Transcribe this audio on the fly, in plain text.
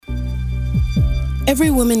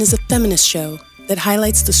Every Woman is a feminist show that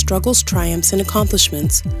highlights the struggles, triumphs, and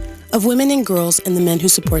accomplishments of women and girls and the men who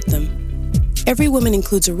support them. Every Woman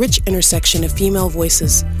includes a rich intersection of female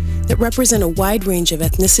voices that represent a wide range of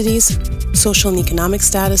ethnicities, social and economic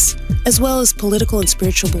status, as well as political and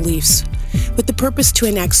spiritual beliefs, with the purpose to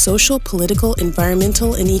enact social, political,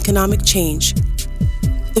 environmental, and economic change.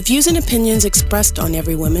 The views and opinions expressed on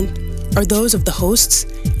Every Woman are those of the hosts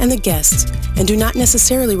and the guests and do not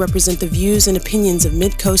necessarily represent the views and opinions of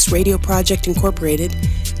Mid-Coast Radio Project Incorporated,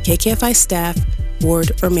 KKFI staff,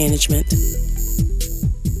 board, or management.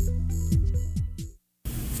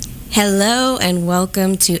 Hello and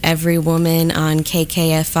welcome to Every Woman on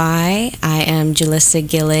KKFI. I am Jalissa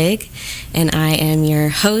Gillig and I am your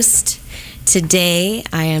host. Today,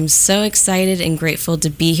 I am so excited and grateful to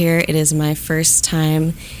be here. It is my first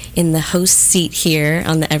time in the host seat here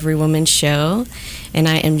on the Every Woman show, and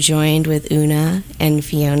I am joined with Una and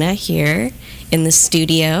Fiona here in the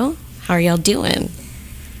studio. How are y'all doing?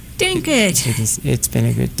 Doing good. It's been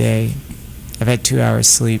a good day. I've had 2 hours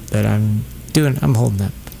sleep, but I'm holding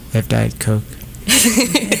up. I have Diet Coke.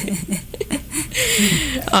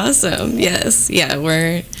 Awesome. Yes. Yeah,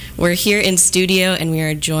 we're here in studio and we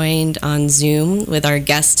are joined on Zoom with our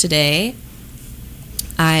guest today.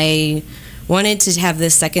 I wanted to have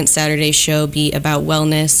this second Saturday show be about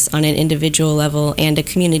wellness on an individual level and a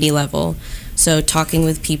community level. So talking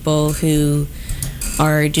with people who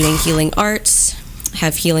are doing healing arts,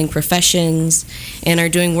 have healing professions, and are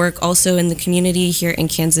doing work also in the community here in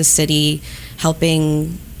Kansas City,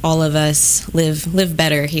 helping all of us live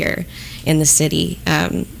better here in the city.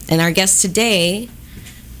 And our guest today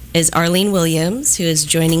is Arlene Williams, who is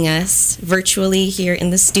joining us virtually here in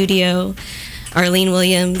the studio. Arlene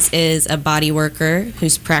Williams is a body worker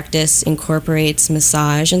whose practice incorporates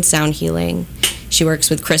massage and sound healing. She works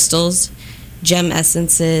with crystals, gem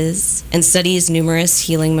essences, and studies numerous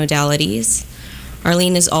healing modalities.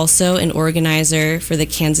 Arlene is also an organizer for the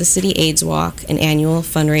Kansas City AIDS Walk, an annual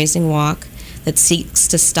fundraising walk that seeks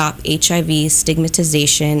to stop HIV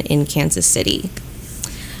stigmatization in Kansas City.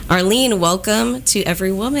 Arlene, welcome to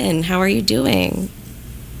Every Woman. How are you doing?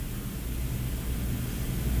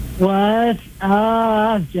 What's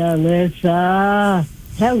up, Jalissa?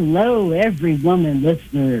 Hello, Every Woman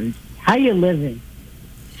listeners. How you living?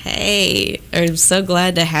 Hey, I'm so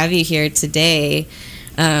glad to have you here today.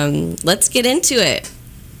 Let's get into it.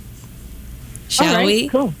 Shall we?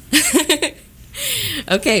 Cool.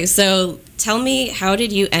 Okay, so tell me, how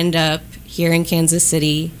did you end up here in Kansas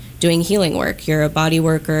City doing healing work? You're a body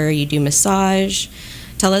worker, you do massage.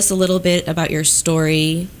 Tell us a little bit about your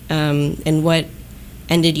story and what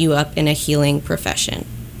ended you up in a healing profession.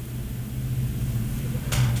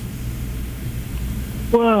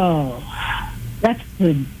 Whoa, that's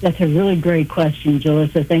a really great question,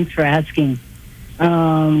 Jalissa. Thanks for asking.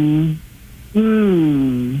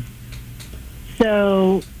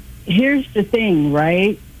 So here's the thing,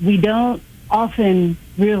 right? We don't often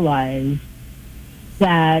realize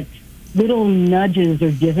that little nudges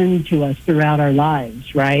are given to us throughout our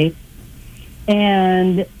lives, right?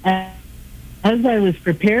 And as I was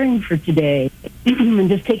preparing for today and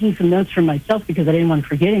just taking some notes for myself because I didn't want to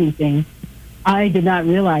forget anything, I did not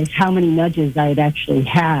realize how many nudges I had actually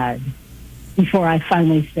had before I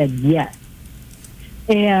finally said yes.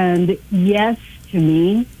 And yes, to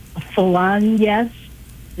me, a full-on yes,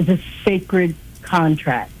 is a sacred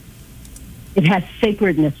contract. It has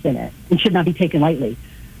sacredness in it and should not be taken lightly.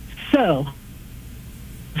 So,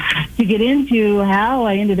 to get into how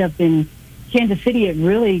I ended up in Kansas City, it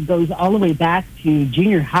really goes all the way back to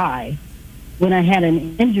junior high when I had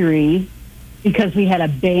an injury because we had a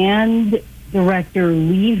band director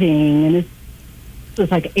leaving, and this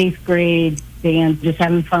was like 8th grade band, just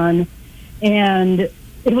having fun. And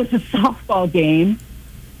it was a softball game,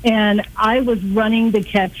 and I was running to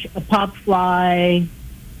catch a pop fly.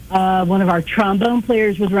 One of our trombone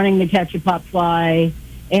players was running to catch a pop fly,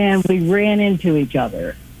 and we ran into each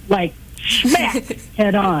other, like smack,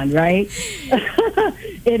 head on, right?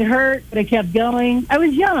 It hurt, but I kept going. I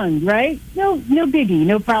was young, right? No biggie,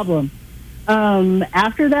 no problem.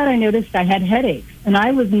 After that, I noticed I had headaches, and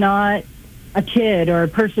I was not a kid or a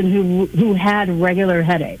person who had regular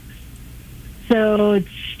headaches. So it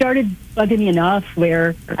started bugging me enough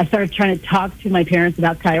where I started trying to talk to my parents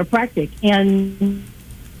about chiropractic. And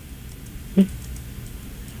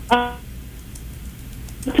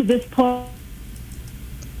to this point,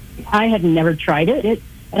 I had never tried it,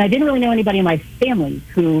 and I didn't really know anybody in my family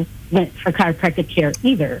who went for chiropractic care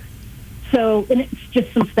either. So, and it's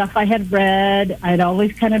just some stuff I had read. I'd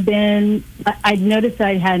always kind of been, I'd noticed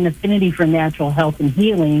I had an affinity for natural health and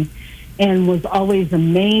healing, and was always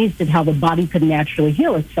amazed at how the body could naturally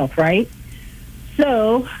heal itself, right?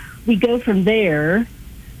 So we go from there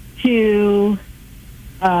to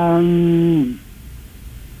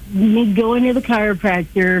me going to the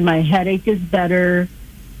chiropractor. My headache is better.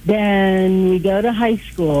 Then we go to high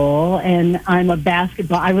school, and I'm a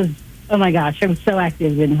basketball. I was so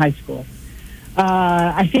active in high school.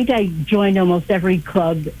 I think I joined almost every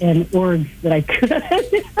club and org that I could.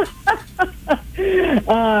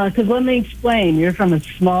 Because let me explain, you're from a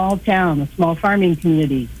small town, a small farming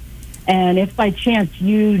community. And if by chance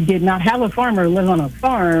you did not have a farm or live on a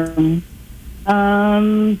farm,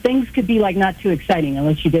 things could be like not too exciting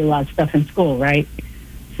unless you did a lot of stuff in school, right?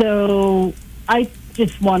 So I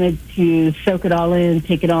just wanted to soak it all in,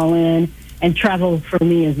 take it all in, and travel for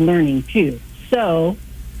me is learning too. So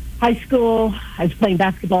high school, I was playing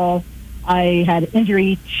basketball. I had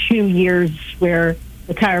injury 2 years where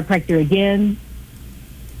the chiropractor again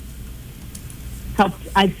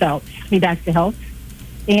helped me back to health.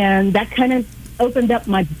 And that kind of opened up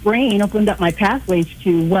my brain, opened up my pathways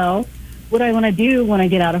to, well, what do I want to do when I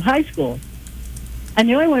get out of high school? I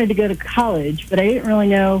knew I wanted to go to college, but I didn't really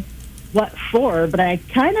know what for, but I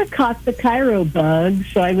kind of caught the chiro bug,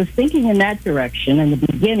 so I was thinking in that direction in the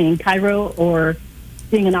beginning, chiro or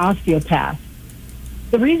being an osteopath.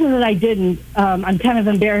 The reason that I didn't, I'm kind of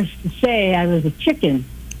embarrassed to say I was a chicken.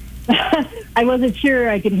 I wasn't sure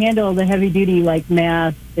I could handle the heavy duty like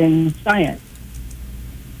math and science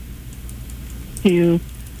to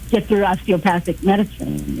get through osteopathic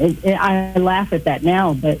medicine. I laugh at that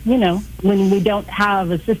now, but when we don't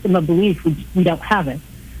have a system of belief, we don't have it.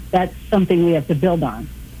 That's something we have to build on.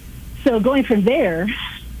 So going from there,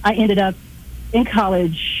 I ended up in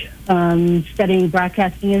college studying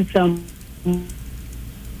broadcasting and film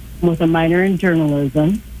with a minor in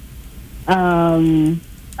journalism.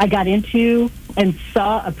 I got into and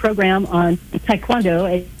saw a program on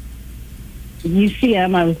Taekwondo at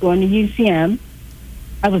UCM. I was going to UCM.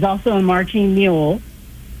 I was also a marching mule.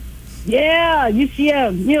 Yeah,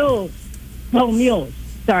 UCM, mules. Oh, mules.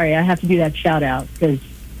 Sorry, I have to do that shout out because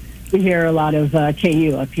we hear a lot of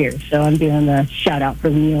KU up here. So I'm doing the shout out for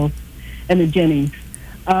the mules and the Jennies.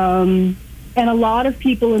 And a lot of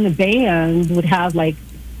people in the band would have like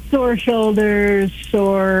sore shoulders,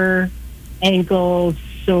 sore ankles,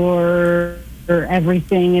 sore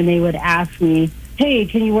everything. And they would ask me, hey,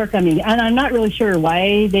 can you work on me? And I'm not really sure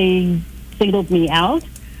why they singled me out.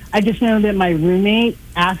 I just know that my roommate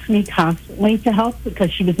asked me constantly to help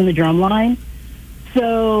because she was in the drum line.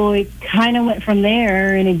 So it kind of went from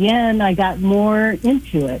there. And again, I got more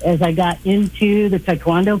into it as I got into the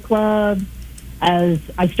Taekwondo club, as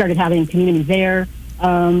I started having community there.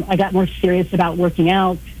 I got more serious about working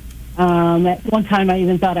out. At one time, I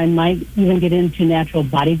even thought I might even get into natural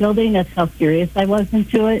bodybuilding. That's how serious I was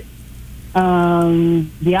into it.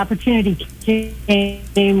 The opportunity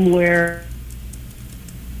came where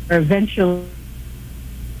eventually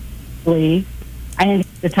I ended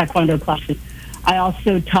the Taekwondo classes. I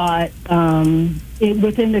also taught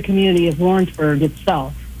within the community of Lawrenceburg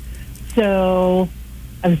itself. So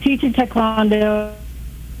I was teaching Taekwondo.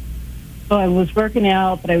 I was working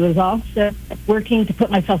out, but I was also working to put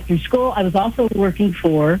myself through school. I was also working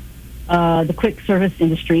for the quick service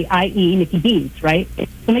industry, i.e. Mickey D's, right?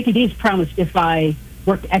 So Mickey D's promised if I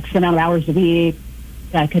worked X amount of hours a week,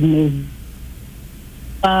 I could move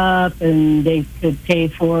up and they could pay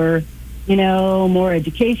for, more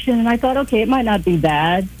education. And I thought, okay, it might not be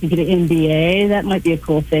bad to get an MBA. That might be a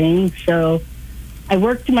cool thing. So I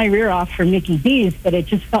worked my rear off for Mickey D's, but it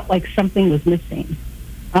just felt like something was missing.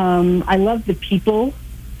 I love the people.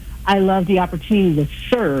 I love the opportunity to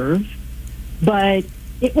serve, but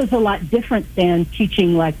it was a lot different than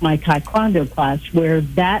teaching like my Taekwondo class, where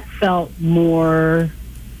that felt more,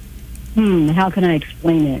 how can I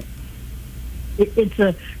explain it? It's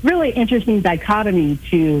a really interesting dichotomy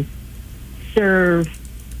to serve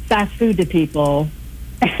fast food to people,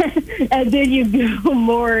 and then you go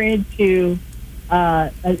more into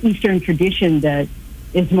an Eastern tradition that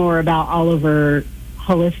is more about all over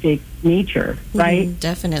holistic nature, right?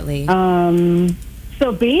 Definitely.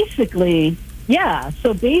 So basically, the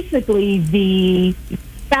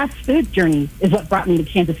fast food journey is what brought me to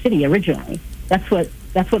Kansas City originally. That's what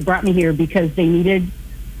brought me here, because they needed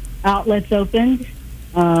outlets opened.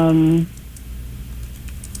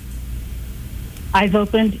 I've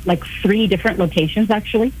opened like 3 different locations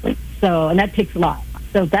actually. So, and that takes a lot.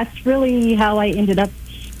 So that's really how I ended up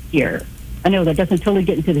here. I know that doesn't totally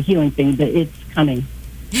get into the healing thing, but it's coming.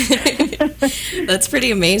 That's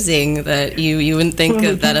pretty amazing that you wouldn't think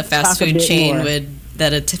that a fast food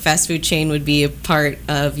chain would be a part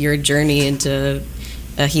of your journey into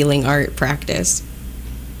a healing art practice?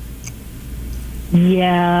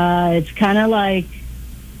 Yeah, it's kind of like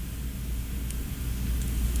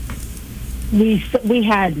we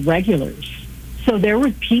had regulars. So there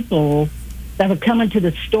were people that would come into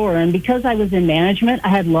the store, and because I was in management, I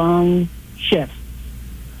had long shifts.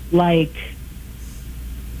 Like,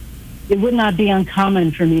 it would not be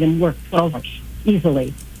uncommon for me to work 12 hours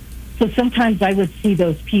easily. So sometimes I would see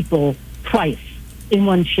those people twice in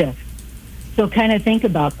one shift. So kind of think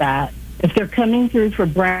about that. If they're coming through for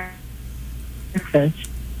breakfast,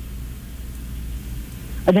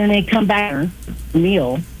 and then they come back for a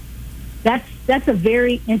meal, that's a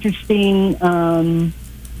very interesting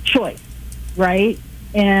choice, right?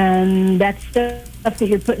 And that's stuff that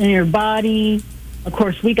you're putting in your body. Of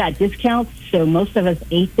course, we got discounts, so most of us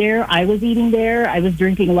ate there. I was eating there. I was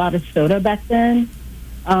drinking a lot of soda back then.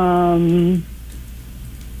 So,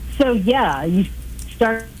 yeah, you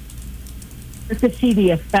start to see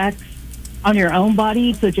the effects on your own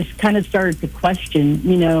body. So just kind of started to question,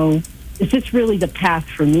 you know, is this really the path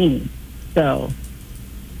for me? So.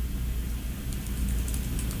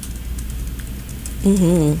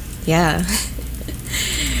 Yeah.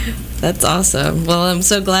 That's awesome. Well, I'm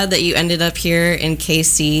so glad that you ended up here in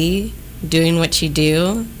KC doing what you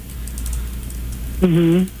do.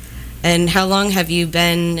 And how long have you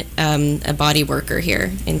been a body worker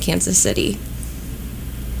here in Kansas City?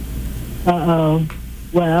 Well,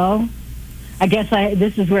 I guess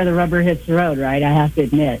this is where the rubber hits the road, right? I have to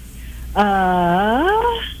admit.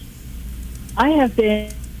 I have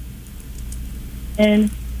been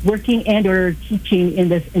working and or teaching in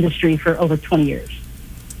this industry for over 20 years.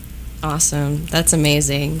 Awesome. That's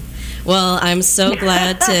amazing. Well, I'm so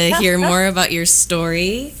glad to hear more about your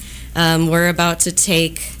story. We're about to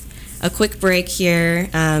take a quick break here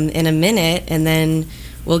in a minute, and then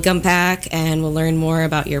we'll come back and we'll learn more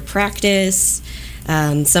about your practice,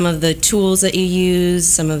 some of the tools that you use,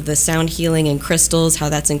 some of the sound healing and crystals, how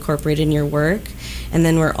that's incorporated in your work. And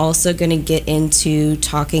then we're also going to get into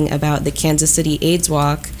talking about the Kansas City AIDS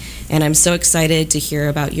Walk. And I'm so excited to hear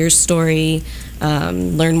about your story,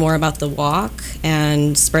 learn more about the walk,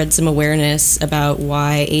 and spread some awareness about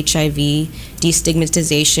why HIV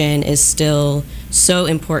destigmatization is still so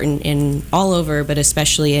important in all over, but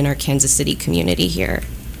especially in our Kansas City community here.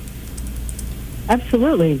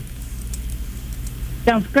 Absolutely.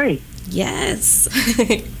 Sounds great. Yes.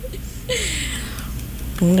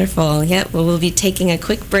 Wonderful. Yep. Well, we'll be taking a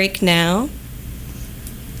quick break now.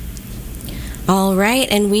 All right,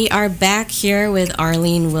 and we are back here with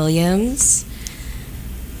Arlene Williams,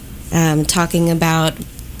 talking about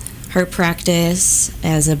her practice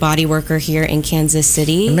as a body worker here in Kansas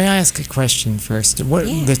City. May I ask a question first? What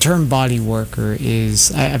the term body worker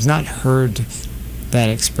is, I've not heard that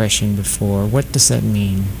expression before. What does that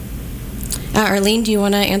mean? Arlene, do you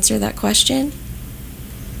want to answer that question?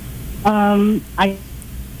 I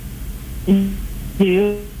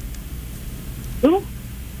do.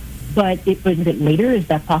 But was it later? Is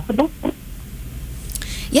that possible?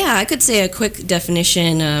 Yeah, I could say a quick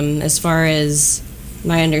definition as far as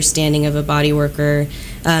my understanding of a body worker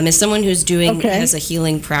is someone who's has a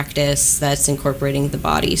healing practice that's incorporating the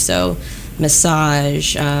body. So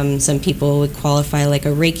massage, some people would qualify like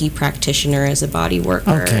a Reiki practitioner as a body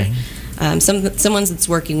worker. Okay. Someone that's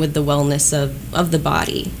working with the wellness of the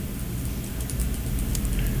body.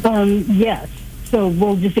 Yes. So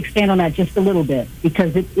we'll just expand on that just a little bit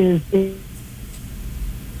because it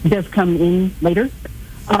does come in later.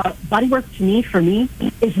 Body work for me,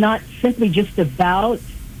 is not simply just about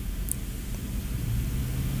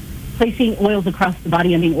placing oils across the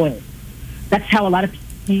body and being oiled. That's how a lot of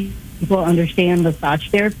people understand massage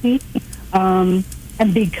therapy. And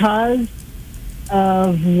because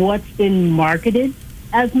of what's been marketed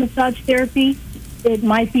as massage therapy, it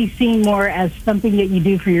might be seen more as something that you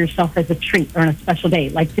do for yourself as a treat or on a special day,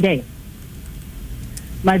 like today.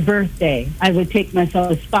 My birthday, I would take myself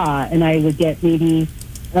to a spa and I would get maybe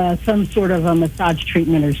some sort of a massage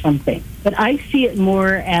treatment or something. But I see it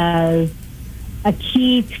more as a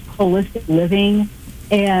key to holistic living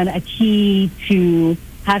and a key to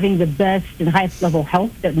having the best and highest level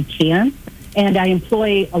health that we can. And I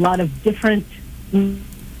employ a lot of different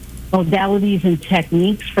modalities and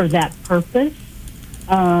techniques for that purpose.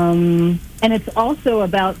 And it's also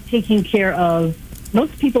about taking care of,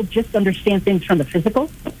 most people just understand things from the physical,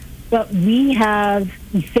 but we have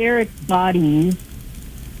etheric bodies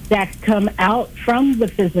that come out from the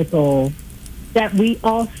physical that we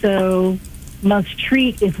also must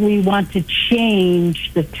treat if we want to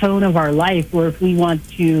change the tone of our life, or if we want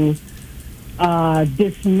to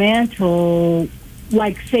dismantle,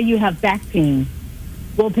 like say you have back pain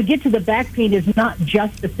Well, to get to the back pain is not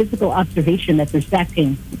just the physical observation that there's back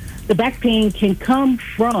pain. The back pain can come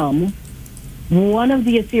from one of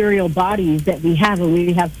the ethereal bodies that we have, and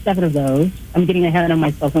we have 7 of those. I'm getting ahead of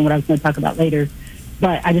myself on what I was going to talk about later,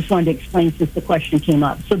 but I just wanted to explain since the question came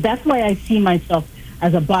up. So that's why I see myself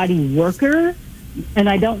as a body worker, and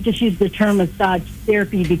I don't just use the term massage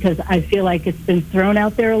therapy because I feel like it's been thrown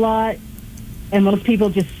out there a lot, and most people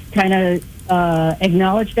just kind of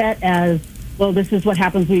acknowledge that as, well, this is what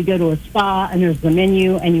happens when you go to a spa and there's the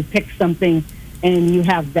menu and you pick something and you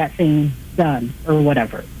have that thing done or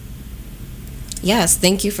whatever. Yes,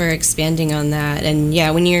 thank you for expanding on that. And yeah,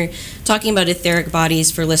 when you're talking about etheric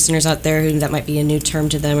bodies, for listeners out there who that might be a new term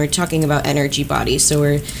to them, we're talking about energy bodies. So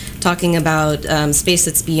we're talking about space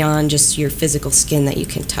that's beyond just your physical skin that you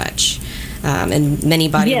can touch. And many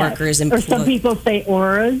body workers employ... Or some people say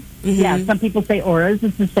auras. Mm-hmm. Yeah, some people say auras.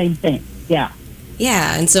 It's the same thing. Yeah.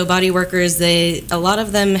 Yeah, and so body workers, a lot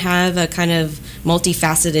of them have a kind of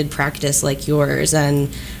multifaceted practice like yours, and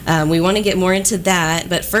we want to get more into that.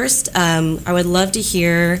 But first, I would love to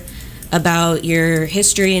hear about your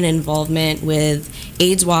history and involvement with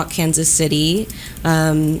AIDS Walk Kansas City,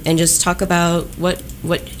 and just talk about what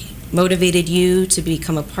motivated you to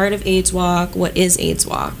become a part of AIDS Walk. What is AIDS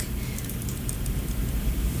Walk?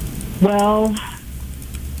 Well,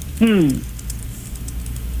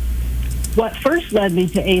 what first led me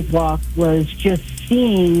to AIDS Walk was just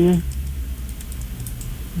seeing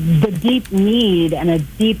the deep need and a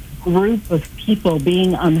deep group of people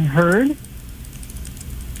being unheard.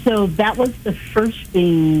 So that was the first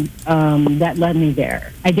thing that led me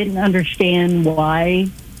there. I didn't understand why,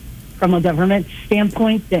 from a government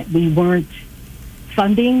standpoint, that we weren't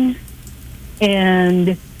funding,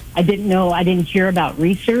 and I didn't hear about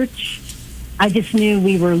research. I just knew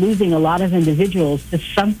we were losing a lot of individuals to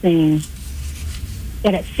something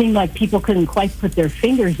that it seemed like people couldn't quite put their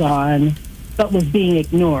fingers on, but was being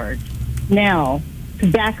ignored. Now, to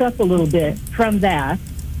back up a little bit from that,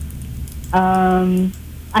 I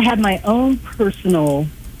had my own personal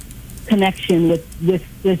connection with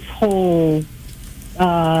this whole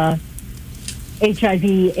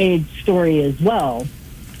HIV/AIDS story as well.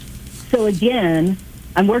 So again,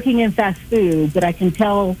 I'm working in fast food, but I can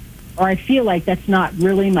tell, or I feel like that's not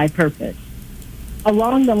really my purpose.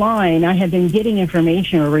 Along the line, I have been getting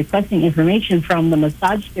information or requesting information from the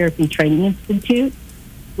Massage Therapy Training Institute,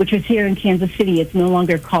 which was here in Kansas City. It's no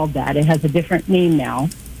longer called that. It has a different name now.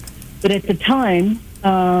 But at the time,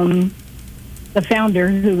 the founder,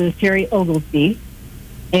 who was Terry Oglesby,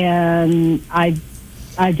 and I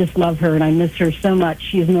just love her and I miss her so much.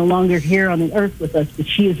 She is no longer here on the earth with us, but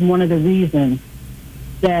she is one of the reasons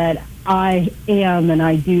that I am and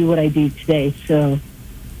I do what I do today. So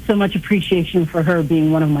much appreciation for her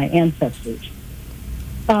being one of my ancestors.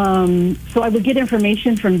 So I would get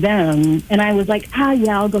information from them, and I was like,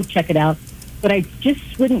 yeah, I'll go check it out. But I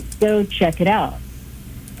just wouldn't go check it out.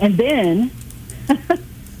 And then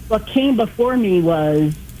what came before me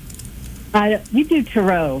was, you do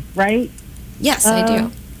tarot, right? Yes, I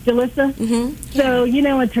do. Jalissa? Mm-hmm. Yeah. So,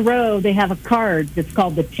 in tarot, they have a card that's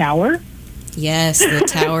called the Tower. Yes, the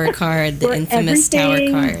Tower card, the infamous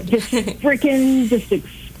Tower card. just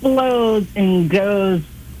explodes and goes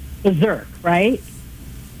berserk, right?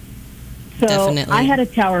 So Definitely. I had a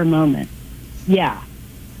Tower moment. Yeah.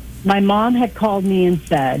 My mom had called me and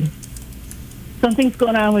said, something's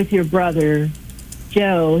going on with your brother,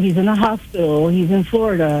 Joe. He's in the hospital. He's in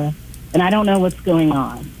Florida, and I don't know what's going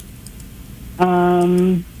on.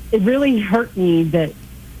 It really hurt me that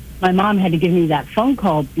my mom had to give me that phone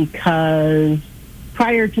call because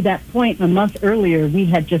prior to that point, a month earlier, we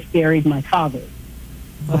had just buried my father.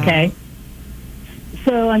 Wow. Okay?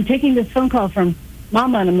 So I'm taking this phone call from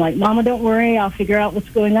Mama, and I'm like, Mama, don't worry. I'll figure out what's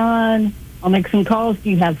going on. I'll make some calls. Do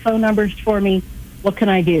you have phone numbers for me? What can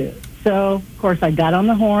I do? So, of course, I got on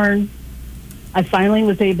the horn. I finally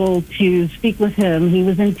was able to speak with him. He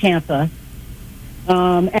was in Tampa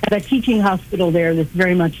at a teaching hospital there that's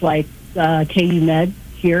very much like KU Med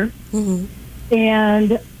here. Mm-hmm.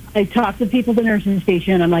 And I talked to people at the nursing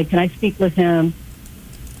station. I'm like, can I speak with him?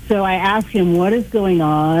 So I asked him, what is going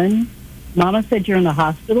on? Mama said, you're in the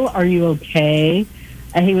hospital. Are you okay?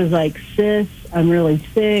 And he was like, sis, I'm really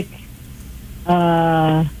sick.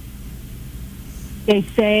 They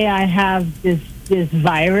say I have this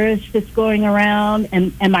virus that's going around,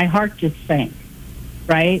 and my heart just sank,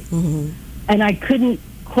 right? Mm-hmm. And I couldn't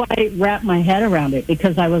quite wrap my head around it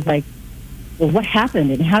because I was like, well, what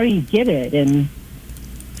happened and how do you get it? And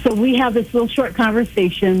so we have this little short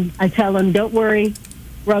conversation. I tell him, don't worry,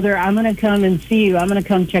 brother, I'm going to come and see you. I'm going to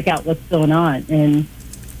come check out what's going on, and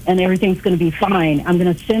everything's going to be fine. I'm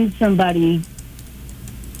going to send somebody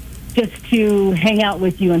just to hang out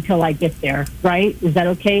with you until I get there, right? Is that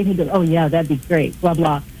okay? He goes, oh, yeah, that'd be great, blah,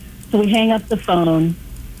 blah. So we hang up the phone.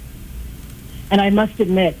 And I must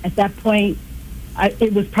admit, at that point,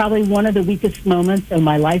 it was probably one of the weakest moments of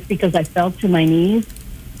my life because I fell to my knees.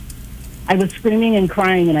 I was screaming and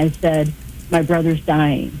crying, and I said, my brother's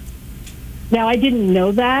dying. Now, I didn't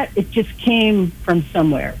know that. It just came from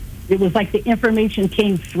somewhere. It was like the information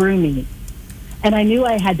came through me. And I knew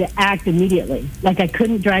I had to act immediately. Like I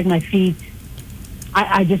couldn't drag my feet.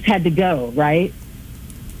 I just had to go, right?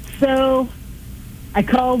 So I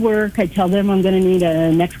call work. I tell them I'm going to need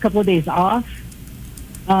a next couple of days off.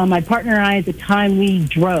 My partner and I, at the time, we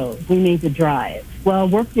drove. We made the drive. Well,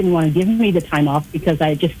 work didn't want to give me the time off because I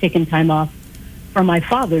had just taken time off from my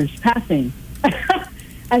father's passing.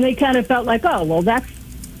 And they kind of felt like, oh, well, that's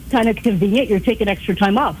kind of convenient. You're taking extra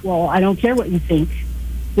time off. Well, I don't care what you think.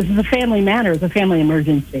 This is a family matter. It's a family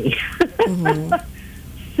emergency. Mm-hmm.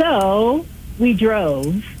 So we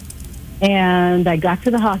drove, and I got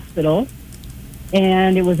to the hospital,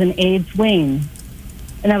 and it was an AIDS wing.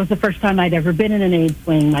 And that was the first time I'd ever been in an AIDS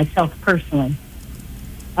wing myself personally.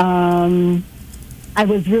 I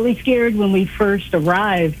was really scared when we first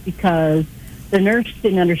arrived because the nurse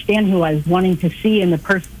didn't understand who I was wanting to see, and the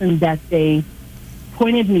person that they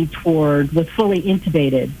pointed me toward was fully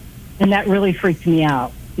intubated. And that really freaked me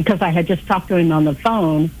out because I had just talked to him on the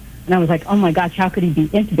phone, and I was like, oh, my gosh, how could he be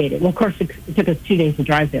intubated? Well, of course, it took us 2 days to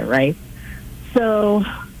drive there, right? So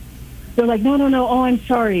they're like, no, oh, I'm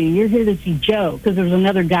sorry, you're here to see Joe, because there was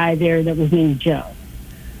another guy there that was named Joe.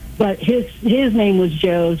 But his name was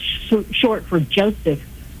Joe, short for Joseph.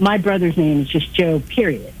 My brother's name is just Joe,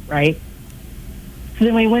 period, right? So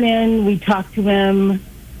then we went in, we talked to him.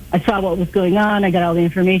 I saw what was going on. I got all the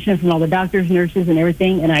information from all the doctors, nurses, and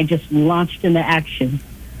everything, and I just launched into action.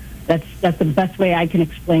 That's the best way I can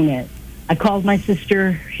explain it. I called my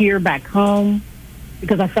sister here back home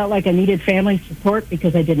because I felt like I needed family support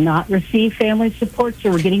because I did not receive family support. So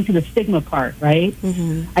we're getting to the stigma part, right?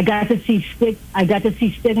 Mm-hmm. I got to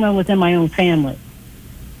see stigma within my own family.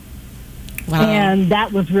 Wow. And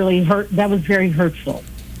that was really that was very hurtful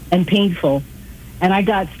and painful. And I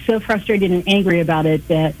got so frustrated and angry about it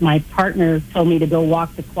that my partner told me to go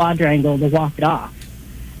walk the quadrangle to walk it off.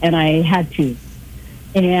 And I had to.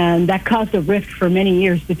 And that caused a rift for many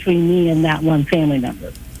years between me and that one family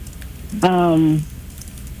member.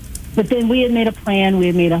 But then we had made a plan. We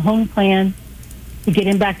had made a home plan to get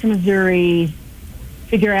him back to Missouri,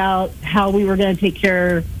 figure out how we were going to take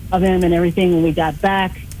care of him and everything when we got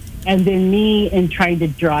back. And then me, in trying to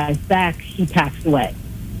drive back, he passed away.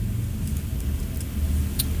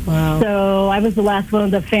 Wow. So I was the last one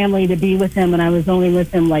of the family to be with him, and I was only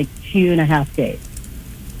with him like 2.5 days.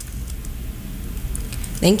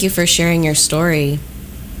 Thank you for sharing your story.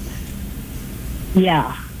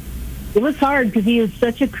 Yeah. It was hard because he was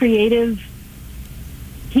such a creative.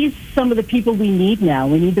 He's some of the people we need now.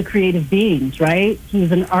 We need the creative beings, right? He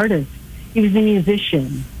was an artist. He was a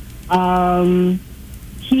musician.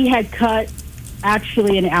 He had cut,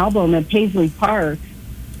 actually, an album at Paisley Park.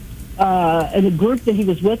 And the group that he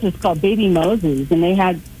was with was called Baby Moses. And they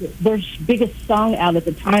had, their biggest song out at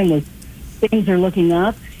the time was Things Are Looking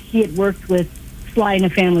Up. He had worked with Sly and the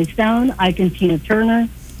Family Stone, Ike and Tina Turner.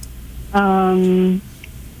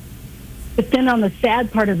 But then on the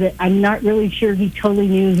sad part of it, I'm not really sure he totally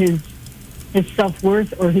knew his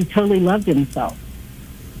self-worth or he totally loved himself.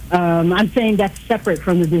 I'm saying that's separate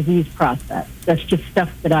from the disease process. That's just stuff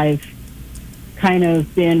that I've kind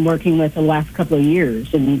of been working with the last couple of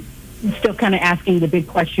years and still kind of asking the big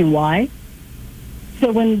question, why?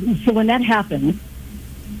 So when that happened,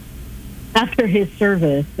 after his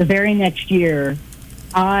service, the very next year,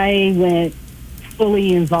 I went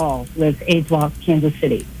fully involved with AIDS Walk Kansas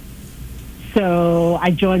City. So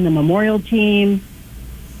I joined the memorial team.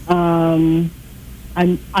 I'm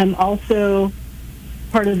also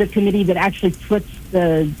part of the committee that actually puts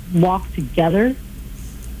the walk together.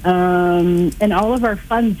 And all of our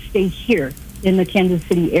funds stay here in the Kansas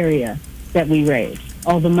City area that we raise.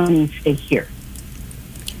 All the money stay here.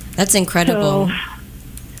 That's incredible. So,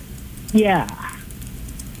 yeah.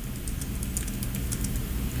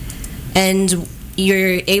 And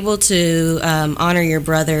you're able to honor your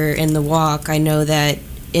brother in the walk. I know that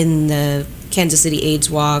in the Kansas City AIDS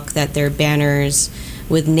Walk that there are banners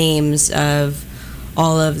with names of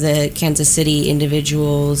all of the Kansas City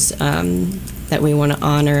individuals that we want to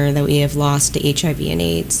honor that we have lost to HIV and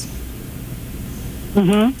AIDS.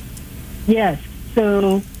 Mm-hmm. Yes.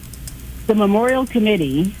 So the Memorial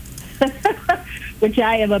Committee, which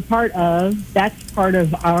I am a part of, that's part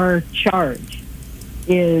of our charge,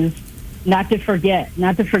 is not to forget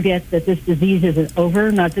that this disease isn't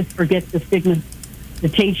over, not to forget the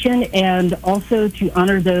stigmatization, and also to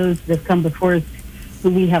honor those that have come before us who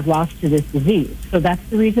we have lost to this disease. So that's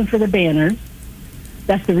the reason for the banners.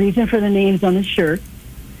 That's the reason for the names on the shirt.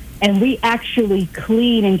 And we actually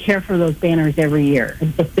clean and care for those banners every year.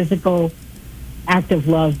 It's a physical act of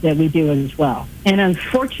love that we do as well. And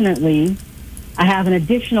unfortunately, I have an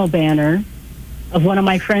additional banner of one of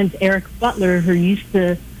my friends, Eric Butler, who used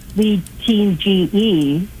to lead Team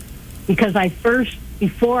GE, because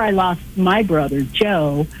before I lost my brother,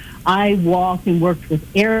 Joe, I walked and worked with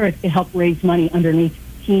Eric to help raise money underneath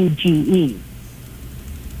Team GE.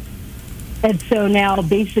 And so now,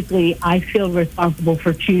 basically, I feel responsible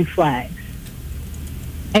for 2 flags.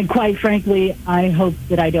 And quite frankly, I hope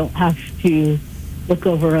that I don't have to look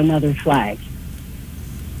over another flag.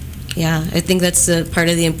 Yeah, I think that's part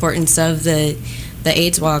of the importance of the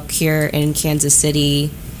AIDS Walk here in Kansas City,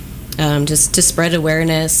 just to spread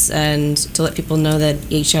awareness and to let people know that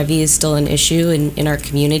HIV is still an issue in our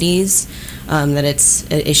communities, that it's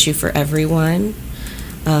an issue for everyone.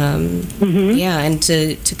 Yeah, and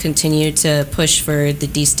to continue to push for the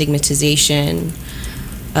destigmatization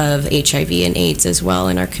of HIV and AIDS as well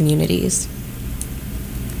in our communities.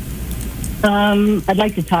 I'd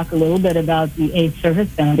like to talk a little bit about the AIDS Service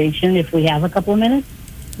Foundation, if we have a couple of minutes.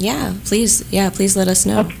 Yeah, please let us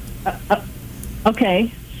know.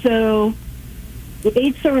 Okay. So the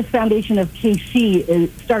AIDS Service Foundation of KC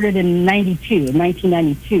started in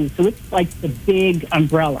 1992. So it's like the big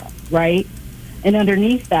umbrella, right? And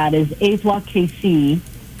underneath that is AIDS Walk KC,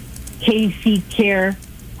 KC Care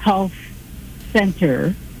Health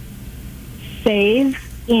Center, SAVE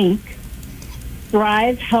Inc.,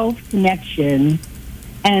 Thrive Health Connection,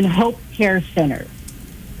 and Hope Care Center.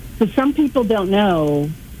 So some people don't know.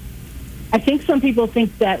 I think some people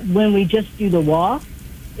think that when we just do the walk,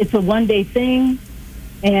 it's a one-day thing,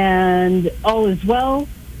 and all is well,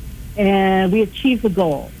 and we achieve the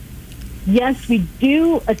goal. Yes, we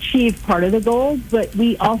do achieve part of the goal, but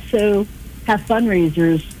we also have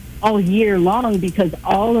fundraisers all year long because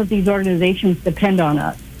all of these organizations depend on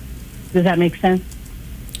us. Does that make sense?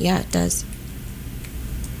 Yeah, it does.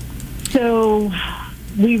 So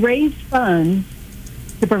we raise funds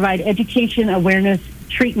to provide education, awareness,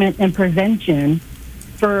 treatment, and prevention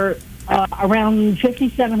for around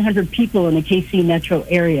 5,700 people in the KC metro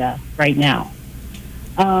area right now.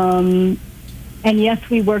 And yes,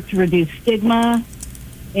 we work to reduce stigma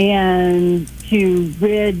and to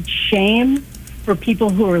rid shame for people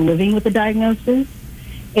who are living with the diagnosis.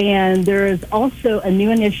 And there is also a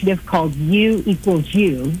new initiative called U equals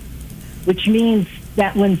U, which means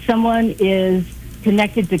that when someone is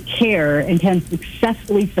connected to care and can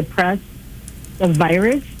successfully suppress the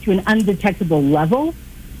virus to an undetectable level,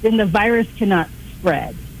 then the virus cannot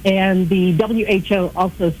spread. And the WHO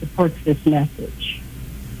also supports this message.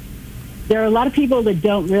 There are a lot of people that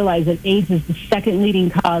don't realize that AIDS is the second leading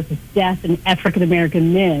cause of death in African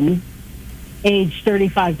American men aged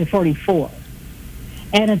 35 to 44.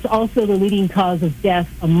 And it's also the leading cause of death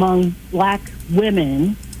among Black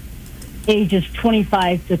women ages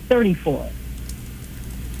 25 to 34.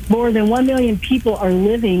 More than 1 million people are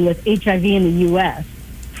living with HIV in the U.S.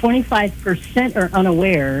 25% are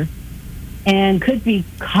unaware and could be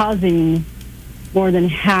causing more than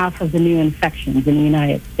half of the new infections in the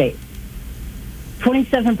United States.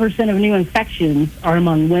 27% of new infections are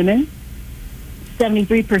among women,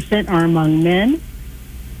 73% are among men,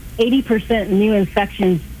 80% of new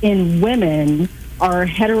infections in women are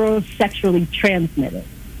heterosexually transmitted.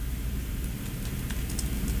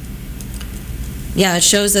 Yeah, it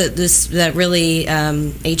shows that really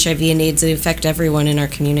HIV and AIDS affect everyone in our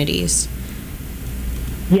communities.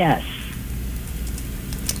 Yes.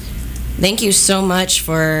 Thank you so much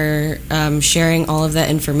for sharing all of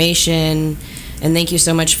that information, and thank you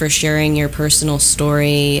so much for sharing your personal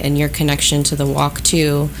story and your connection to the walk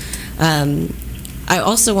too. I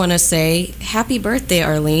also want to say happy birthday,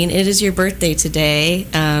 Arlene. It is your birthday today,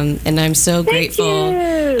 and I'm so grateful.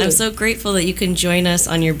 I'm so grateful that you can join us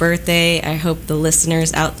on your birthday. I hope the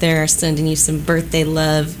listeners out there are sending you some birthday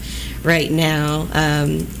love right now.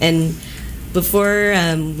 And before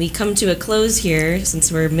we come to a close here,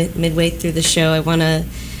 since we're midway through the show, I want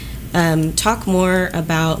to talk more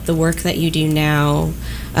about the work that you do now.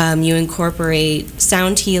 You incorporate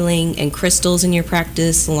sound healing and crystals in your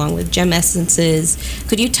practice along with gem essences.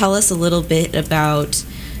 Could you tell us a little bit about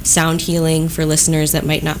sound healing for listeners that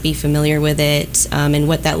might not be familiar with it, and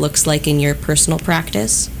what that looks like in your personal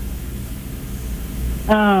practice?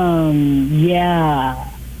 Yeah.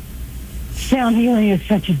 Sound healing is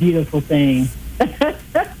such a beautiful thing.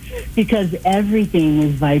 because everything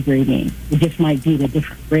is vibrating. It just might be at a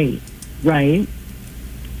different rate, right?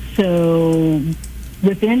 So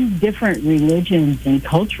within different religions and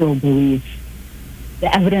cultural beliefs,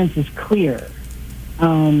 the evidence is clear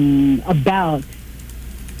about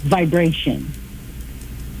vibration.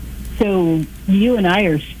 So you and I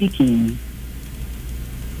are speaking.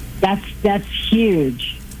 That's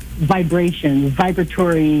huge vibration,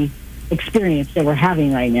 vibratory experience that we're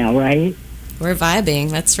having right now, right? We're vibing,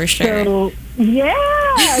 that's for sure. So, yeah,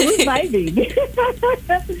 we're vibing.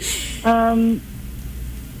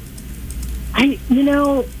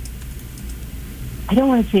 I don't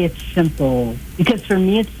want to say it's simple, because for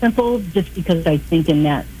me it's simple just because I think in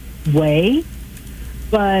that way,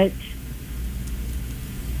 but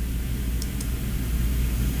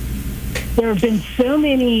there have been so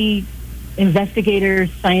many investigators,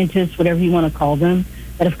 scientists, whatever you want to call them,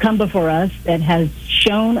 that have come before us that has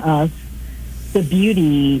shown us the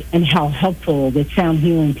beauty and how helpful that sound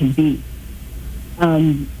healing can be.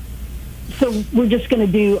 So we're just going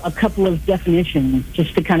to do a couple of definitions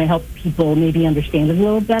just to kind of help people maybe understand it a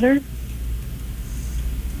little better.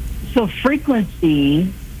 So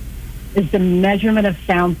frequency is the measurement of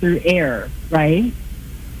sound through air, right?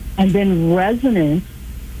 And then resonance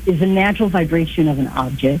is the natural vibration of an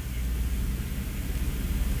object.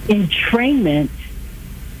 Entrainment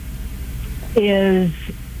is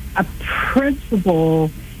a principle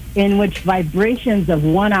in which vibrations of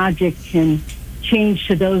one object can change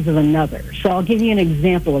to those of another. So I'll give you an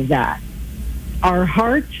example of that. Our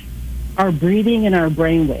heart, our breathing, and our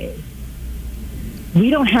brainwave. We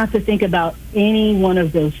don't have to think about any one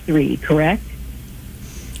of those three, correct?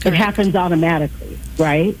 It happens automatically,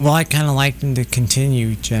 right? Well, I kind of like them to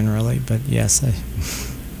continue generally, but yes.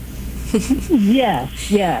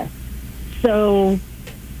 Yes. So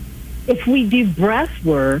if we do breath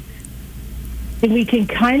work, then we can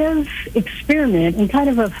kind of experiment in kind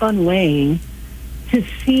of a fun way to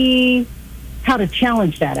see how to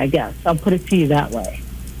challenge that, I guess. I'll put it to you that way,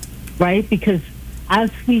 right? Because as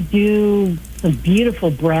we do some beautiful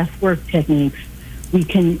breath work techniques, we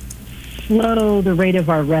can slow the rate of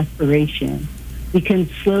our respiration. We can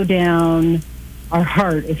slow down our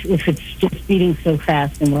heart if it's just beating so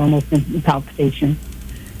fast and we're almost in palpitation.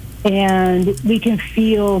 And we can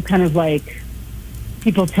feel kind of like,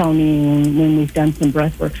 people tell me when we've done some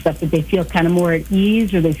breath work stuff that they feel kind of more at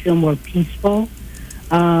ease or they feel more peaceful.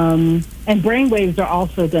 And brain waves are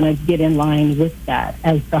also going to get in line with that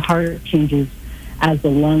as the heart changes, as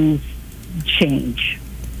the lungs change,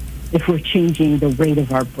 if we're changing the rate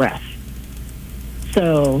of our breath.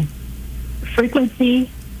 So frequency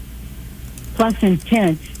plus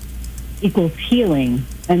intent equals healing.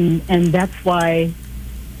 And that's why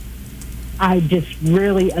I just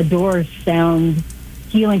really adore sound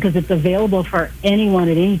healing, because it's available for anyone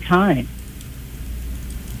at any time.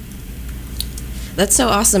 That's so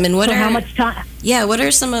awesome. And how much time? Yeah, what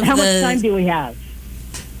are some of how much time do we have?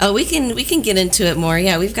 Oh, we can get into it more.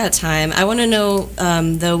 Yeah, we've got time. I want to know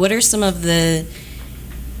though, what are some of the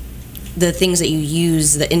things that you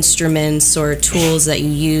use, the instruments or tools that you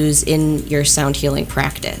use in your sound healing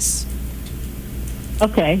practice?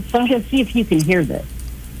 Okay, so I'm going to see if you can hear this.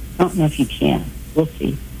 I don't know if you can. We'll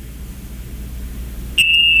see.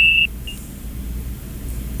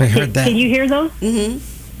 We heard that. Can you hear those? Mm-hmm.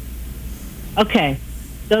 Okay.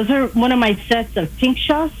 Those are one of my sets of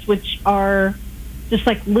tingshaws, which are just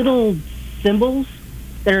like little cymbals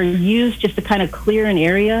that are used just to kind of clear an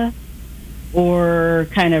area or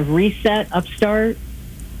kind of reset, upstart.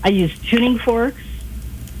 I use tuning forks.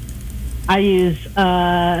 I use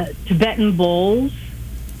Tibetan bowls.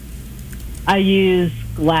 I use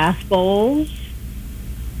glass bowls.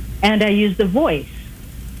 And I use the voice.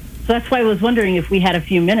 So that's why I was wondering if we had a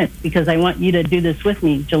few minutes, because I want you to do this with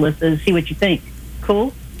me, Jalissa, and see what you think.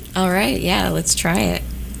 Cool? All right, yeah, let's try it.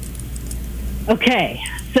 Okay,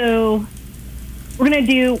 so we're going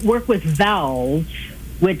to do work with vowels,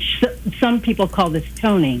 which some people call this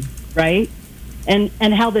toning, right? And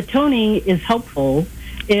how the toning is helpful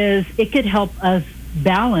is it could help us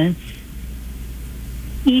balance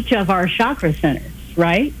each of our chakra centers,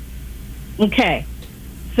 right? Okay,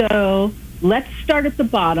 so let's start at the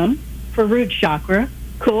bottom for root chakra.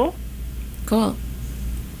 Cool? Cool.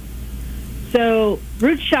 So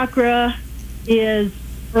root chakra is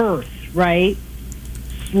earth, right?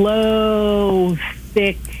 Slow,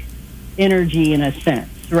 thick energy in a sense,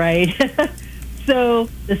 right? So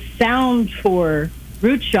the sound for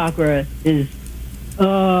root chakra is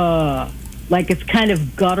like it's kind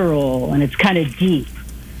of guttural and it's kind of deep.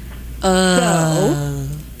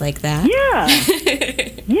 Like that?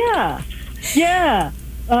 Yeah. Yeah.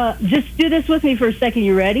 Just do this with me for a second.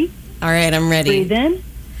 You ready? All right, I'm ready. Breathe in.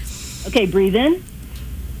 Okay, breathe in.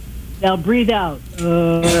 Now breathe out.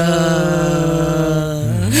 So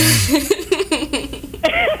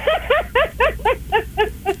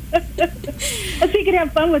you can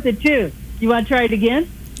have fun with it too. You want to try it again?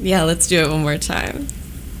 Yeah, let's do it one more time.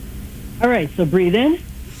 All right, so breathe in.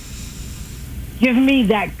 Give me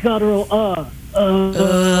that guttural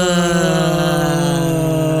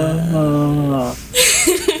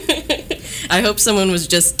I hope someone was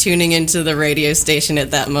just tuning into the radio station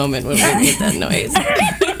at that moment when we made that noise.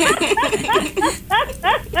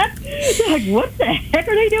 Like, what the heck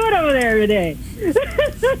are they doing over there today?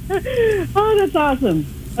 Oh, that's awesome.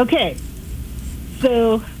 Okay,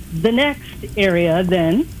 so the next area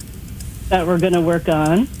then that we're going to work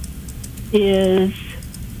on is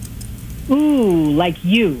like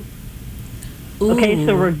you. Ooh. Okay,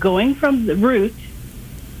 so we're going from the root.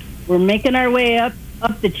 We're making our way up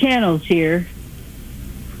the channels here,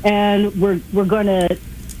 and we're going to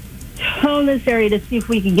tone this area to see if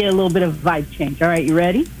we can get a little bit of vibe change. All right, you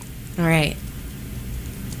ready? All right.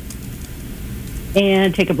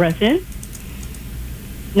 And take a breath in.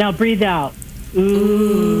 Now breathe out.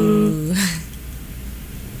 Ooh.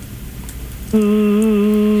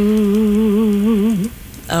 Ooh.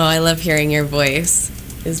 Oh, I love hearing your voice.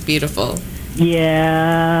 It's beautiful.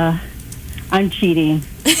 Yeah, I'm cheating.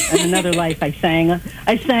 In another life, I sang a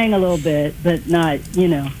little bit, but not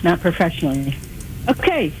professionally.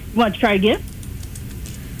 Okay, you want to try again?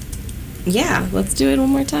 Yeah, let's do it one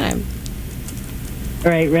more time.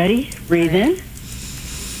 All right, ready? Breathe in.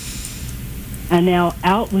 And now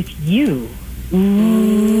out with you.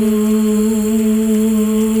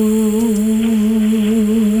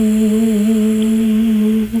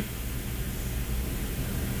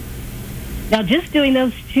 Now, just doing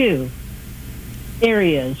those two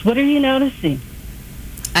areas, what are you noticing?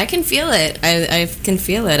 I can feel it. I can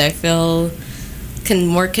feel it. I feel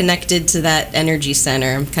more connected to that energy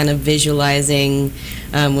center. I'm kind of visualizing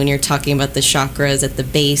when you're talking about the chakras at the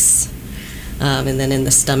base, and then in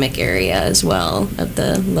the stomach area as well, of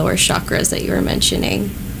the lower chakras that you were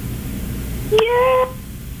mentioning. Yeah,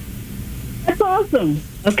 that's awesome.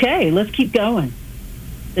 Okay, let's keep going.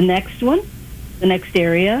 The next one, the next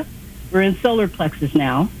area, we're in solar plexus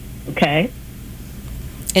now, okay?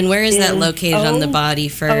 And where is that located on the body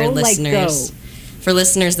for listeners? Like for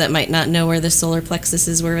listeners that might not know where the solar plexus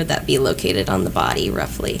is, where would that be located on the body,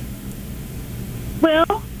 roughly?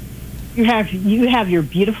 Well, you have your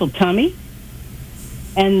beautiful tummy,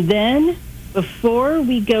 and then before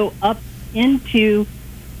we go up into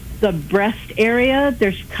the breast area,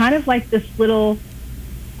 there's kind of like this little,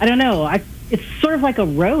 I don't know, it's sort of like a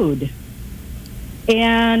road,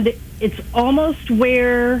 and it's almost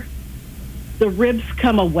where the ribs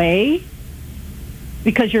come away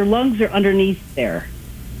because your lungs are underneath there.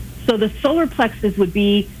 So the solar plexus would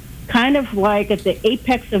be kind of like at the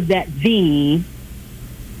apex of that V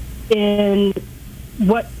in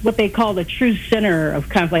what they call the true center of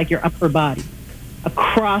kind of like your upper body.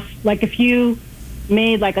 Across, like if you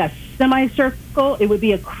made like a semicircle, it would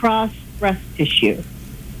be across breast tissue,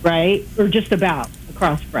 right? Or just about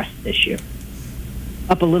across breast tissue.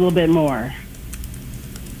 Up a little bit more.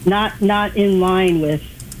 Not in line with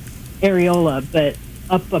areola, but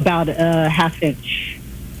up about a half inch,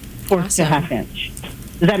 fourth to half inch.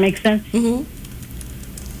 Does that make sense?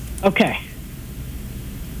 Mm-hmm. Okay.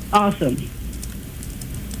 Awesome.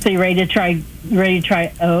 So you ready to try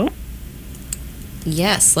O?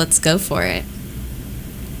 Yes, let's go for it.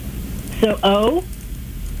 So O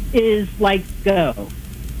is like go.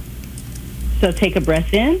 So take a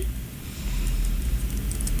breath in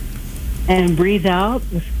and breathe out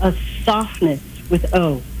with a softness with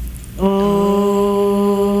O. Oh.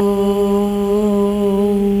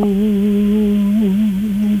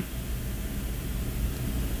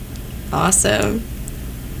 Awesome.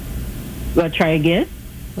 You want to try again?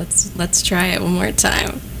 Let's try it one more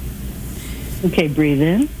time. Okay, breathe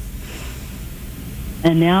in.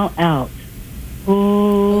 And now out.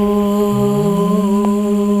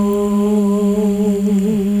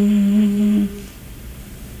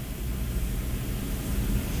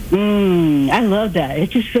 I love that. It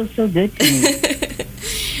just feels so good to me.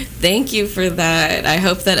 Thank you for that. I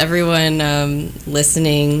hope that everyone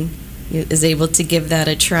listening is able to give that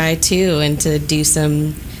a try too, and to do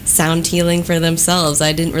some sound healing for themselves.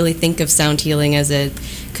 I didn't really think of sound healing as it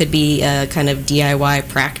could be a kind of DIY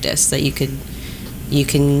practice that you can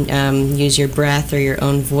use your breath or your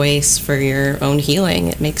own voice for your own healing.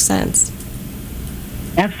 It makes sense.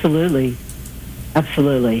 Absolutely.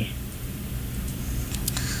 Absolutely.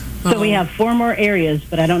 So we have 4 more areas,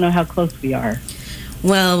 but I don't know how close we are.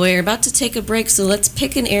 Well, we're about to take a break, so let's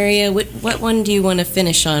pick an area. What one do you want to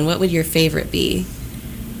finish on? What would your favorite be?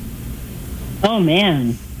 Oh,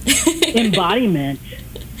 man. Embodiment.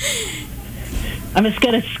 I'm just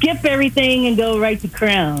going to skip everything and go right to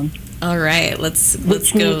crown. All right, let's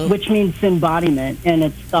go. Which means embodiment, and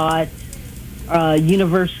it's thought,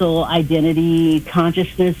 universal identity,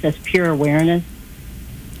 consciousness as pure awareness.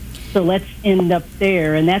 So let's end up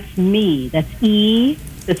there, and that's me. That's E.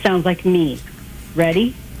 That sounds like me.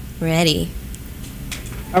 Ready? Ready.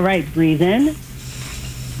 All right, breathe in.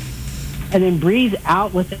 And then breathe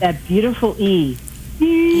out with that beautiful E.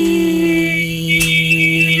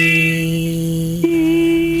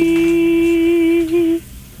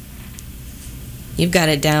 You've got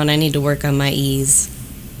it down. I need to work on my E's.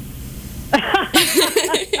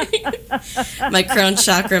 My crown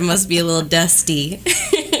chakra must be a little dusty.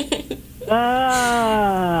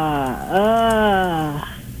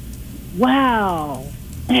 Wow.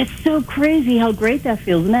 And it's so crazy how great that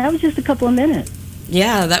feels. And that was just a couple of minutes.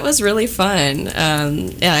 Yeah, that was really fun.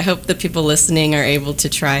 I hope the people listening are able to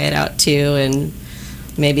try it out too, and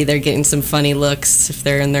maybe they're getting some funny looks if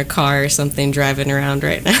they're in their car or something driving around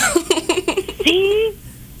right now.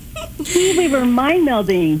 See, we were mind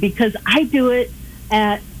melding because I do it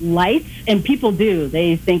at lights, and people do.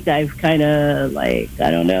 They think I've kind of like, I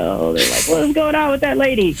don't know. They're like, "What's going on with that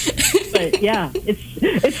lady?" But yeah,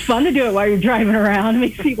 it's fun to do it while you're driving around. It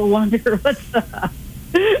makes people wonder what's up.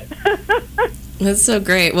 That's so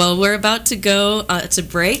great. Well, we're about to go to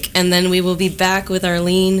break, and then we will be back with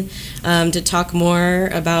Arlene to talk more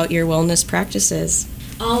about your wellness practices.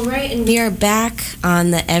 All right, and we are back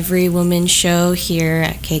on the Every Woman Show here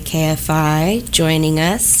at KKFI. Joining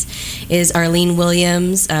us is Arlene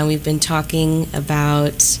Williams. We've been talking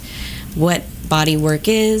about what body work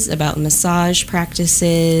is, about massage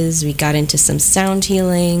practices. We got into some sound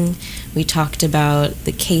healing. We talked about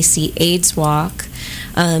the Casey AIDS Walk.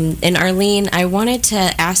 And Arlene, I wanted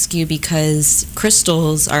to ask you, because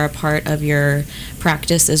crystals are a part of your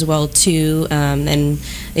practice as well too, and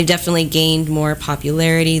they've definitely gained more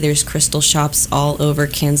popularity. There's crystal shops all over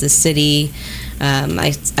Kansas City.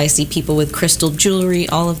 I see people with crystal jewelry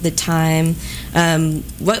all of the time.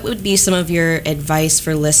 What would be some of your advice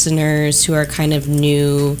for listeners who are kind of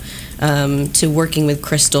new to working with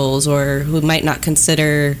crystals, or who might not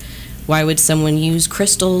consider, why would someone use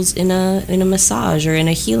crystals in a massage or in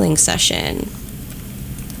a healing session?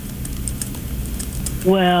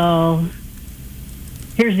 Well,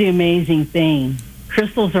 here's the amazing thing.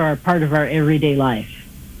 Crystals are a part of our everyday life,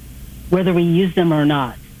 whether we use them or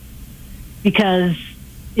not. Because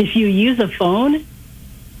if you use a phone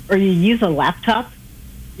or you use a laptop,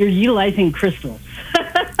 you're utilizing crystals.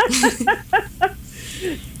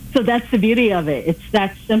 So that's the beauty of it. It's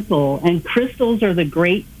that simple. And crystals are the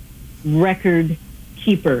great record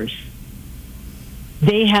keepers.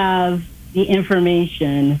 They have the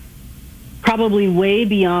information probably way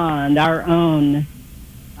beyond our own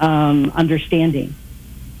understanding.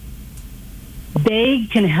 They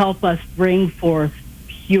can help us bring forth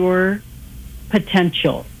pure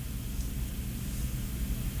potential.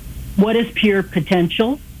 What is pure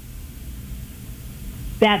potential?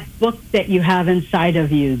 That book that you have inside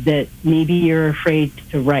of you that maybe you're afraid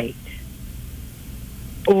to write,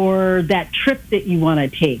 or that trip that you want to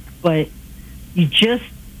take, but you just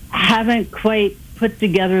haven't quite put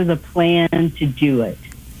together the plan to do it,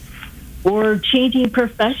 or changing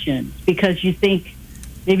professions because you think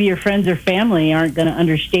maybe your friends or family aren't going to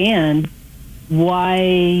understand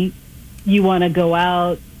why you want to go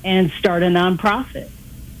out and start a nonprofit.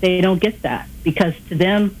 They don't get that because to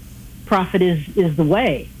them, profit is the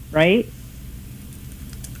way, right?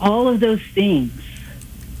 All of those things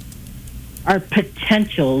are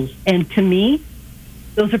potentials. And to me,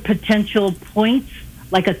 those are potential points,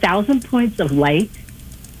 like 1,000 points of light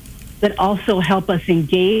that also help us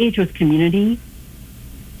engage with community,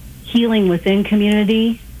 healing within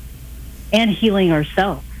community, and healing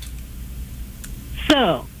ourselves.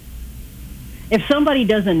 So, if somebody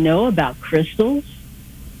doesn't know about crystals,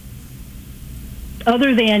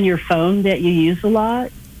 other than your phone that you use a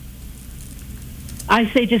lot, I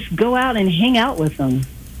say just go out and hang out with them.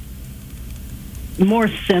 More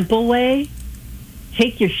simple way,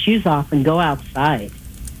 take your shoes off and go outside.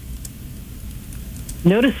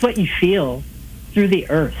 Notice what you feel through the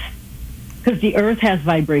earth, because the earth has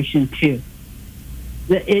vibration too.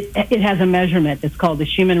 It has a measurement that's called the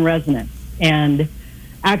Schumann resonance, and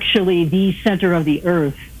actually the center of the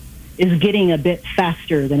earth is getting a bit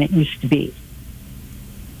faster than it used to be.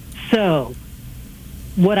 So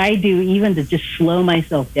what I do, even to just slow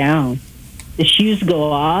myself down, the shoes go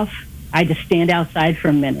off, I just stand outside for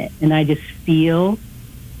a minute and I just feel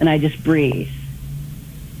and I just breathe.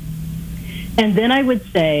 And then I would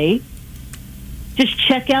say, just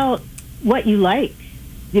check out what you like.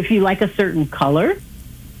 If you like a certain color,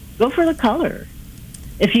 go for the color.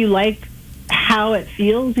 If you like how it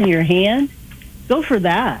feels in your hand, go for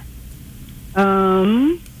that.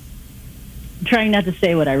 I'm trying not to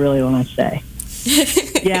say what I really want to say.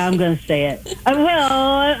 Yeah, I'm going to say it.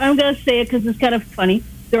 I'm going to say it because it's kind of funny.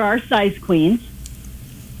 There are size queens.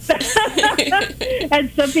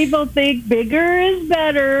 And some people think bigger is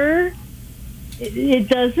better. It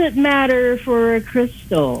doesn't matter for a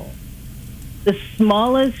crystal. The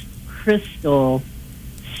smallest crystal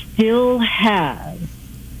still has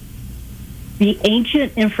the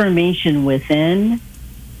ancient information within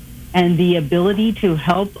and the ability to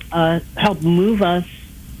help move us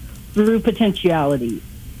through potentiality.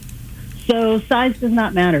 So size does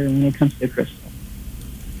not matter when it comes to crystal.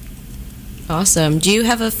 Awesome. Do you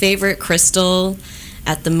have a favorite crystal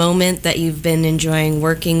at the moment that you've been enjoying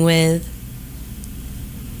working with?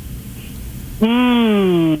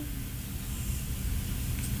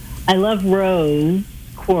 I love rose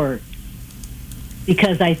quartz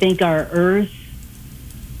because I think our earth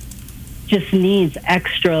just needs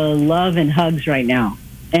extra love and hugs right now.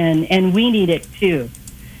 And we need it too.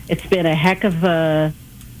 It's been a heck of a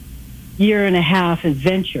year and a half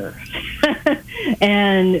adventure.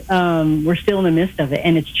 And we're still in the midst of it,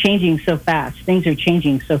 and it's changing so fast. Things are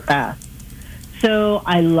changing so fast. So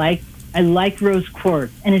I like rose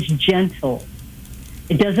quartz, and it's gentle.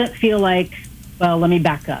 It doesn't feel like, well, let me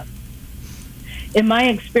back up. In my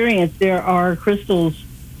experience, there are crystals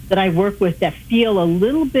that I work with that feel a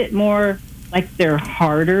little bit more like they're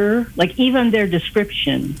harder, like even their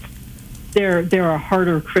description, they're a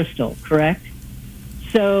harder crystal, correct?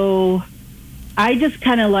 So I just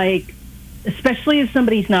kind of like, especially if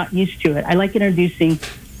somebody's not used to it, I like introducing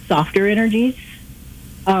softer energies.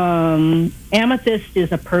 Amethyst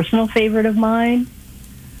is a personal favorite of mine.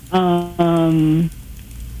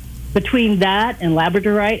 Between that and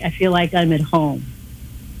labradorite, I feel like I'm at home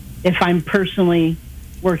if I'm personally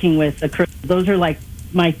working with a crystal. Those are like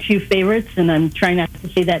my two favorites, and I'm trying not to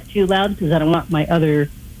say that too loud because I don't want my other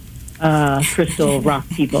crystal rock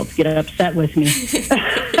people to get upset with me.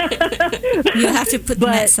 You have to put them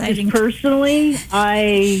at siding. Personally,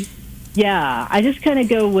 I just kind of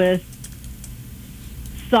go with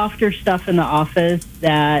softer stuff in the office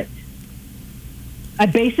that I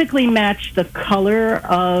basically match the color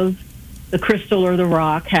of the crystal or the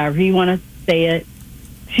rock, however you want to say it,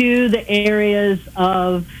 to the areas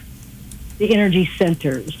of the energy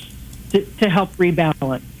centers to help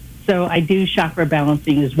rebalance. So I do chakra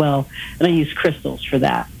balancing as well, and I use crystals for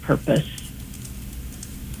that purpose.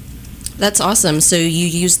 That's awesome. So you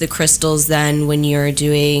use the crystals then when you're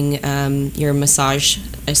doing your massage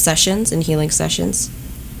sessions and healing sessions?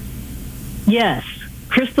 Yes.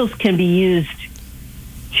 Crystals can be used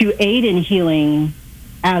to aid in healing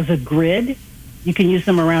as a grid. You can use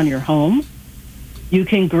them around your home. You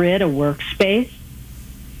can grid a workspace.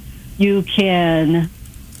 You can...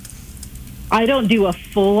 I don't do a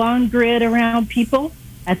full-on grid around people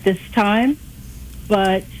at this time,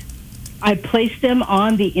 but I place them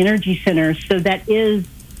on the energy centers, so that is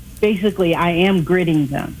basically I am gridding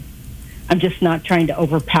them. I'm just not trying to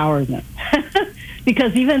overpower them.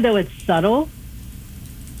 Because even though it's subtle,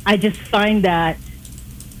 I just find that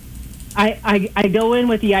I go in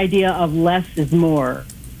with the idea of less is more,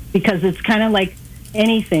 because it's kind of like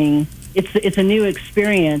anything. It's a new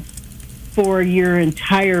experience for your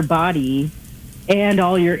entire body and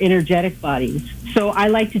all your energetic bodies. So I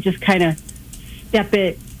like to just kind of step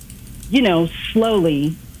it,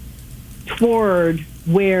 slowly toward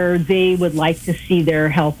where they would like to see their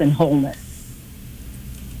health and wholeness.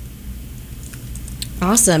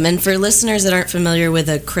 Awesome. And for listeners that aren't familiar with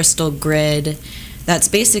a crystal grid, that's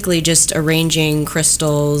basically just arranging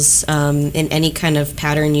crystals in any kind of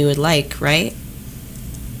pattern you would like, right?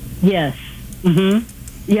 Yes. Mm-hmm.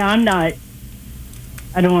 Yeah,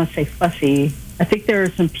 I don't want to say fussy. I think there are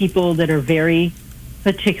some people that are very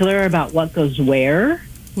particular about what goes where.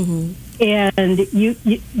 Mm-hmm. And you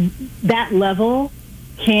that level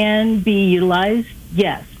can be utilized,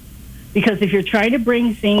 yes. Because if you're trying to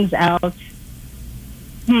bring things out,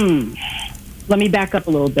 let me back up a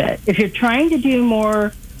little bit. If you're trying to do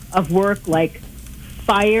more of work like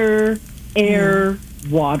fire, air,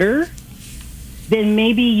 water, then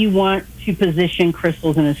maybe you want to position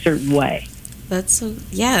crystals in a certain way.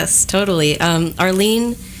 Yes, totally.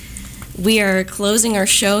 Arlene, we are closing our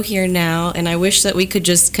show here now, and I wish that we could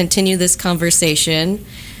just continue this conversation.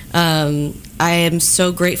 I am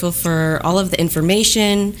so grateful for all of the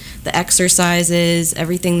information, the exercises,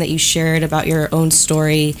 everything that you shared about your own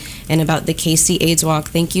story and about the KC AIDS Walk.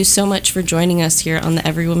 Thank you so much for joining us here on the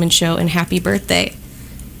Every Woman Show, and happy birthday.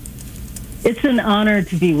 It's an honor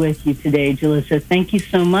to be with you today, Jalissa. Thank you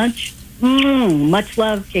so much. Much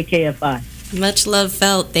love, KKFI. Much love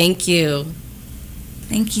felt. Thank you.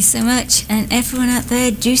 Thank you so much. And everyone out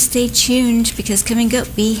there, do stay tuned, because coming up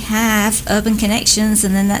we have Urban Connections,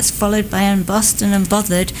 and then that's followed by Unbossed and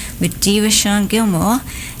Unbothered with Diva Sean Gilmore.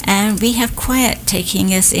 And we have Quiet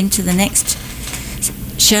taking us into the next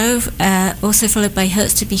show, also followed by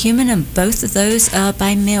Hurts to Be Human, and both of those are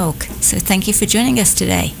by Milk. So thank you for joining us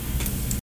today.